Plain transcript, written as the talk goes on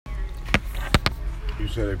You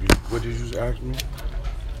said if you, what did you ask me?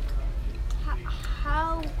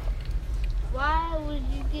 How, why would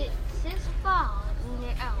you get 6 fouls and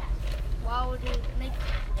you're out? Why would you make it?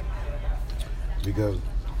 Because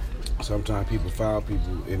sometimes people foul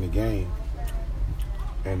people in the game,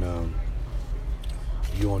 and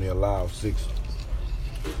you only allow six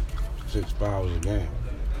fouls a game.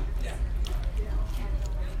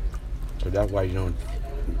 So that's why you don't.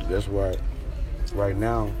 That's why right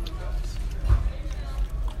now,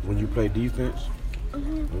 when you play defense,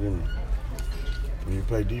 when you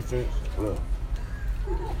play defense, look,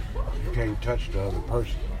 you can't touch the other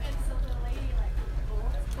person.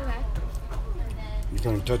 Okay. You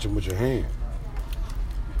can't touch them with your hand.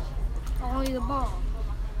 Only the ball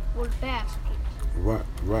or the basket.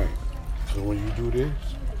 Right. So when you do this,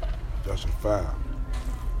 that's a foul.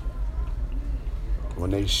 When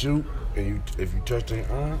they shoot and if you touch their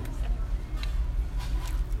arm,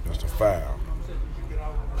 that's a foul.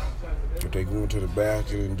 If they go into the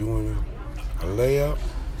basket and doing a layup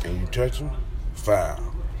and you touch them, foul.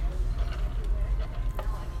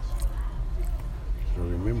 So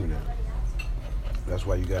remember that. That's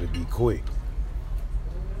why you got to be quick.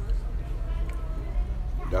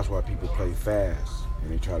 That's why people play fast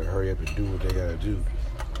and they try to hurry up and do what they got to do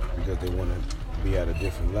because they want to be at a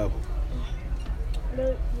different level.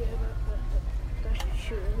 No, yeah, that's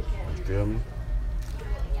true. You feel me?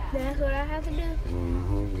 That's what I have to do.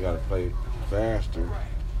 You got to play faster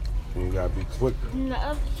and you got to be quicker. Than the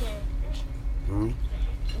other players.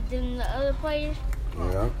 Than the other players.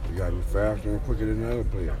 Yeah, you got to be faster and quicker than the other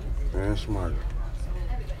player and smarter.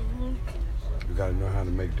 You got to know how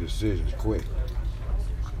to make decisions quick.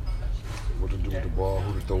 What to do with the ball,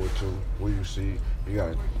 who to throw it to, where you see. We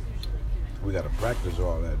got to practice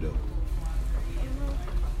all that though.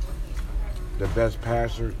 The best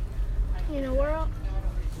passer in the world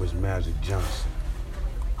was Magic Johnson.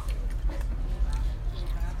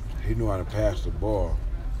 He knew how to pass the ball,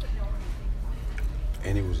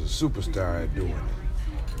 and he was a superstar at doing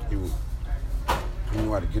it. He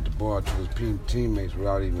knew how to get the ball to his teammates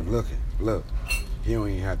without even looking. Look, he don't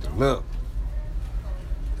even have to look.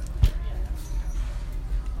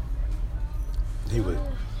 He was,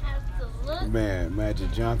 man,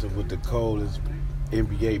 Magic Johnson was the coldest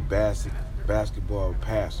NBA basketball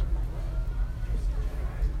passer.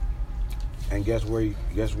 And guess where he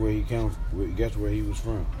was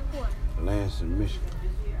from? What? Lansing, Michigan.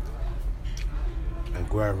 And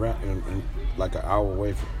Grand Rapids, like an hour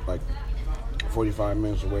away from, like 45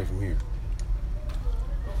 minutes away from here.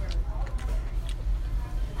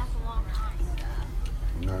 That's a long time.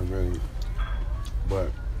 Not really,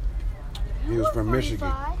 but he was from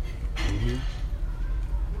Michigan.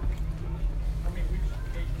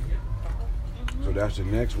 So that's the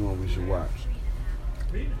next one we should watch.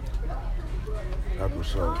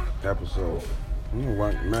 Episode. I'm gonna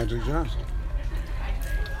watch Magic Johnson.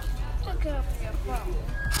 Look up your phone.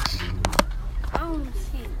 I don't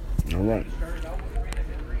see it. All right.